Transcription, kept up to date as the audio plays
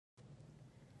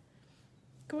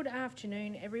Good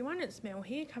afternoon, everyone. It's Mel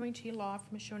here, coming to you live from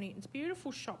Michelle Newton's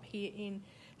beautiful shop here in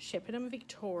Shepparton,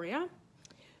 Victoria.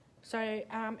 So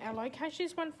our location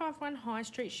is 151 High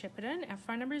Street, Shepparton. Our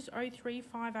phone number is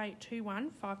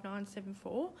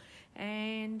 0358215974,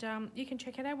 and you can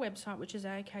check out our website, which is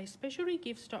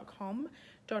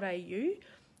akspecialtygifts.com.au,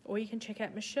 or you can check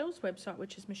out Michelle's website,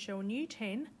 which is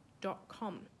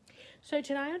michellenewten.com. So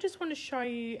today I just want to show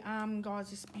you guys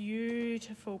this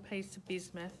beautiful piece of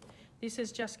bismuth. This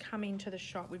has just come into the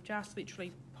shop. We've just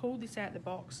literally pulled this out of the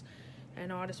box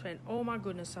and I just went, oh my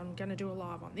goodness, I'm going to do a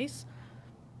live on this.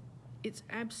 It's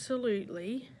a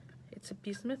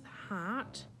bismuth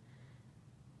heart.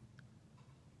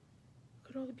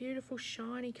 Look at all the beautiful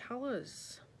shiny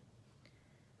colours.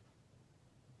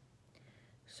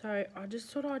 So I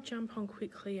just thought I'd jump on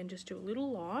quickly and just do a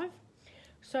little live.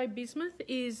 So bismuth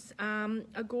is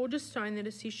a gorgeous stone that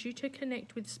assists you to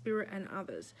connect with spirit and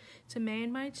others. It's a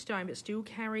man-made stone, but still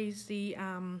carries the,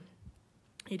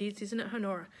 isn't it,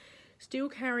 Honora? Still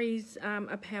carries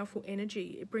a powerful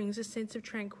energy. It brings a sense of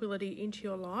tranquility into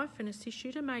your life and assists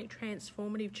you to make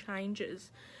transformative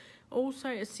changes. Also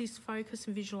assists focus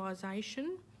and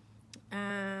visualization.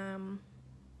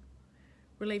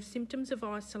 Relieves symptoms of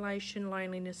isolation,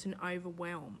 loneliness and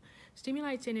overwhelm.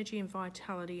 Stimulates energy and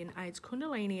vitality and aids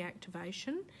Kundalini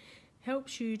activation.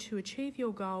 Helps you to achieve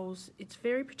your goals. It's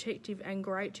very protective and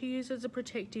great to use as a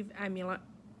protective amulet.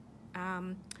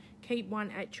 Keep one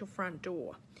at your front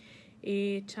door.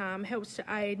 It helps to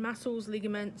aid muscles,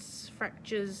 ligaments,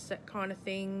 fractures, that kind of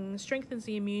thing. Strengthens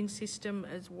the immune system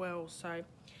as well. So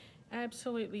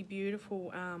absolutely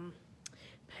beautiful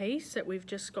piece that we've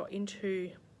just got into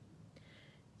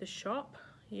the shop.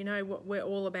 You know what, we're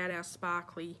all about our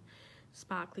sparkly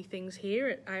things here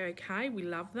at AOK. We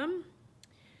love them.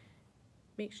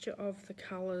 Mixture of the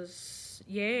colours.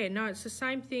 Yeah, no, it's the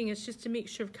same thing. It's just a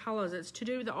mixture of colours. It's to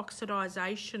do with the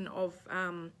oxidisation of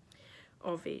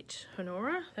it,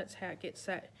 Honora. That's how it gets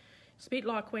that. It's a bit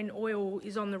like when oil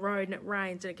is on the road and it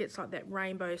rains and it gets like that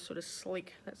rainbow sort of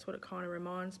slick. That's what it kind of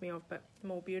reminds me of, but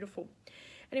more beautiful.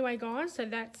 Anyway, guys, so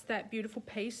that's that beautiful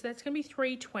piece. That's going to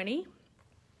be $3.20.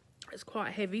 It's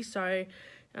quite heavy, so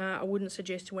I wouldn't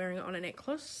suggest wearing it on a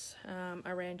necklace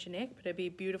around your neck, but it'd be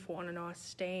beautiful on a nice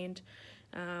stand,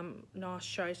 nice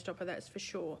showstopper, that's for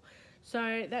sure.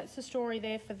 So that's the story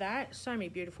there for that. So many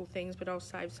beautiful things, but I'll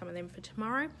save some of them for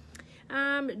tomorrow.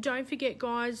 Don't forget,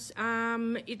 guys,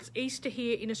 it's Easter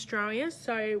here in Australia,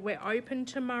 so we're open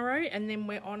tomorrow and then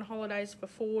we're on holidays for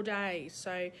 4 days,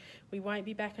 so we won't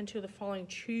be back until the following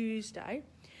Tuesday.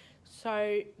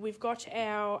 So we've got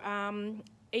our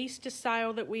Easter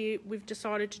sale that we've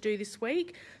decided to do this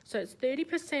week. So it's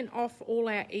 30% off all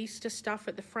our Easter stuff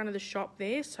at the front of the shop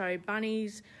there. So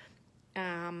bunnies,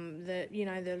 the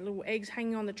little eggs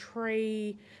hanging on the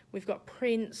tree. We've got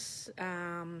prints,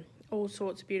 all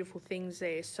sorts of beautiful things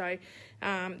there. So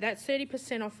that's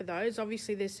 30% off for those.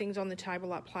 Obviously there's things on the table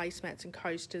like placemats and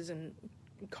coasters and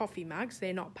coffee mugs.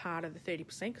 They're not part of the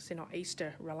 30% because they're not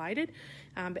Easter related,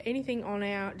 but anything on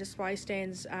our display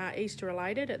stands Easter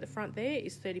related at the front there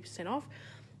is 30% off.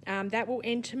 That will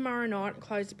end tomorrow night,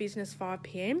 close the business 5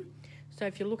 p.m. So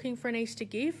if you're looking for an Easter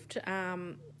gift,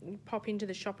 pop into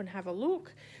the shop and have a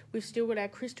look. We've still got our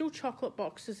crystal chocolate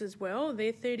boxes as well.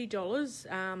 They're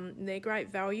 $30. They're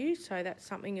great value, so that's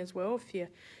something as well if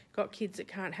you've got kids that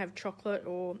can't have chocolate,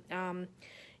 or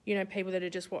people that are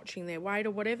just watching their weight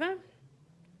or whatever.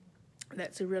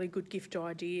 That's a really good gift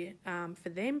idea for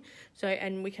them. So,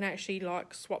 and we can actually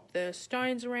swap the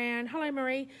stones around. Hello,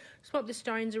 Marie. Swap the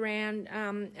stones around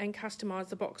and customise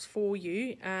the box for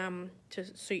you to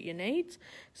suit your needs.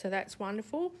 So that's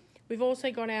wonderful. We've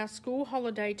also got our school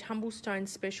holiday tumblestone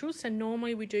specials. So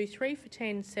normally we do 3 for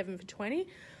 $10, 7 for $20.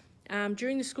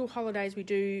 During the school holidays we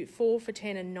do 4 for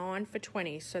 $10 and 9 for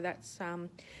 $20. So that's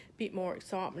bit more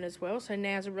excitement as well. So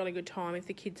now's a really good time if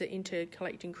the kids are into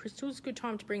collecting crystals. Good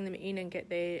time to bring them in and get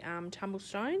their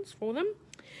tumblestones for them.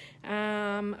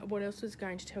 What else was I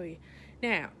going to tell you?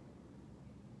 Now,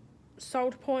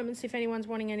 sold appointments, if anyone's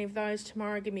wanting any of those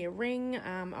tomorrow, give me a ring.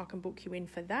 I can book you in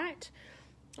for that.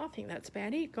 I think that's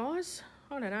about it, guys.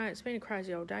 I don't know, it's been a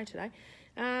crazy old day today.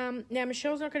 Now,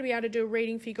 Michelle's not going to be able to do a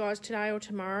reading for you guys today or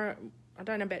tomorrow. I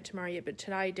don't know about tomorrow yet, but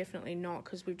today definitely not,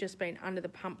 because we've just been under the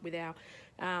pump with our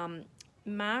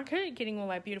market, getting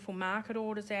all our beautiful market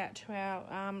orders out to our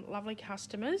lovely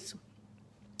customers.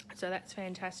 So that's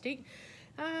fantastic.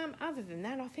 Other than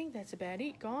that, I think that's about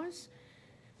it, guys.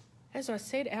 As I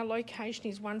said, our location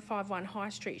is 151 High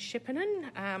Street,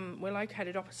 Shepparton. We're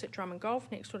located opposite Drummond Golf,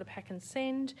 next door to Pack and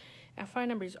Send. Our phone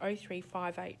number is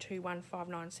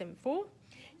 0358215974.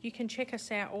 You can check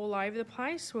us out all over the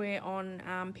place. We're on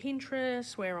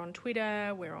Pinterest, we're on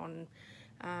Twitter, we're on,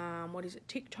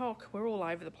 TikTok. We're all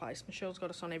over the place. Michelle's got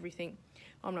us on everything.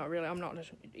 I'm not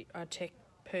a tech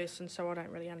person, so I don't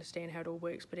really understand how it all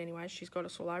works. But anyway, she's got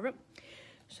us all over it.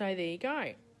 So there you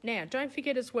go. Now, don't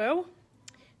forget as well,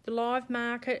 the live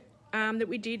market that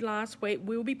we did last week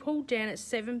will be pulled down at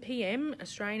 7 p.m.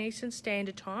 Australian Eastern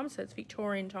Standard Time, so that's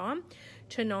Victorian time,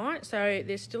 tonight. So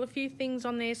there's still a few things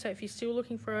on there, so if you're still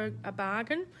looking for a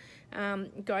bargain,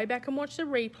 go back and watch the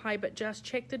replay, but just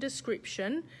check the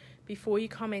description before you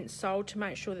comment sold to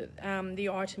make sure that the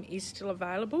item is still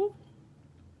available.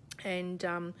 And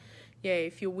yeah,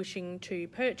 if you're wishing to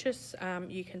purchase,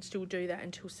 you can still do that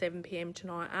until 7 p.m.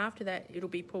 tonight. After that, it'll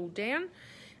be pulled down,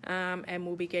 and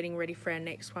we'll be getting ready for our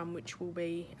next one, which will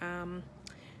be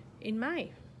in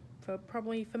May,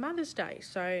 probably for Mother's Day.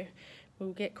 So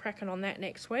we'll get cracking on that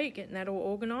next week, getting that all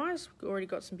organised. We've already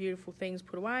got some beautiful things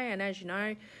put away, and as you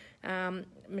know,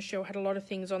 Michelle had a lot of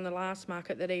things on the last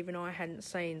market that even I hadn't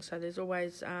seen. So there's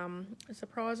always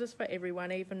surprises for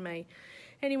everyone, even me.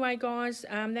 Anyway, guys,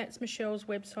 that's Michelle's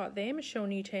website there,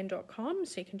 michellenewtown.com,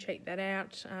 so you can check that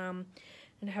out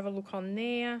and have a look on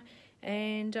there.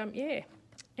 And, yeah,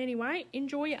 anyway,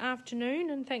 enjoy your afternoon,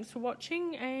 and thanks for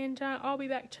watching, and I'll be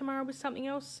back tomorrow with something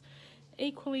else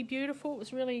equally beautiful. It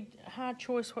was really a hard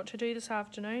choice what to do this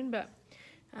afternoon, but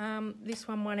this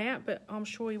one won out, but I'm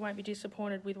sure you won't be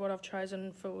disappointed with what I've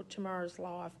chosen for tomorrow's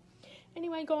live.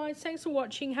 Anyway, guys, thanks for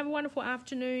watching. Have a wonderful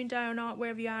afternoon, day or night,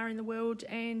 wherever you are in the world,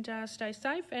 and stay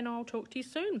safe, and I'll talk to you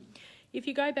soon. If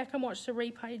you go back and watch the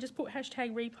replay, just put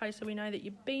hashtag replay so we know that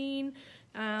you've been,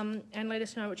 and let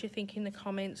us know what you think in the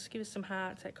comments. Give us some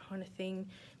hearts, that kind of thing.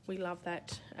 We love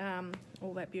that,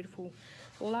 all that beautiful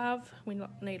love. We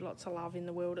need lots of love in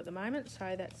the world at the moment,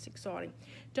 so that's exciting.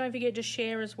 Don't forget to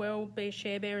share as well. Be a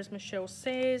share bearer, as Michelle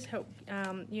says. Help,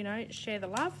 share the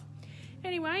love.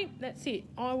 Anyway, that's it.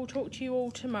 I will talk to you all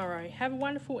tomorrow. Have a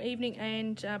wonderful evening,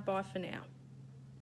 and bye for now.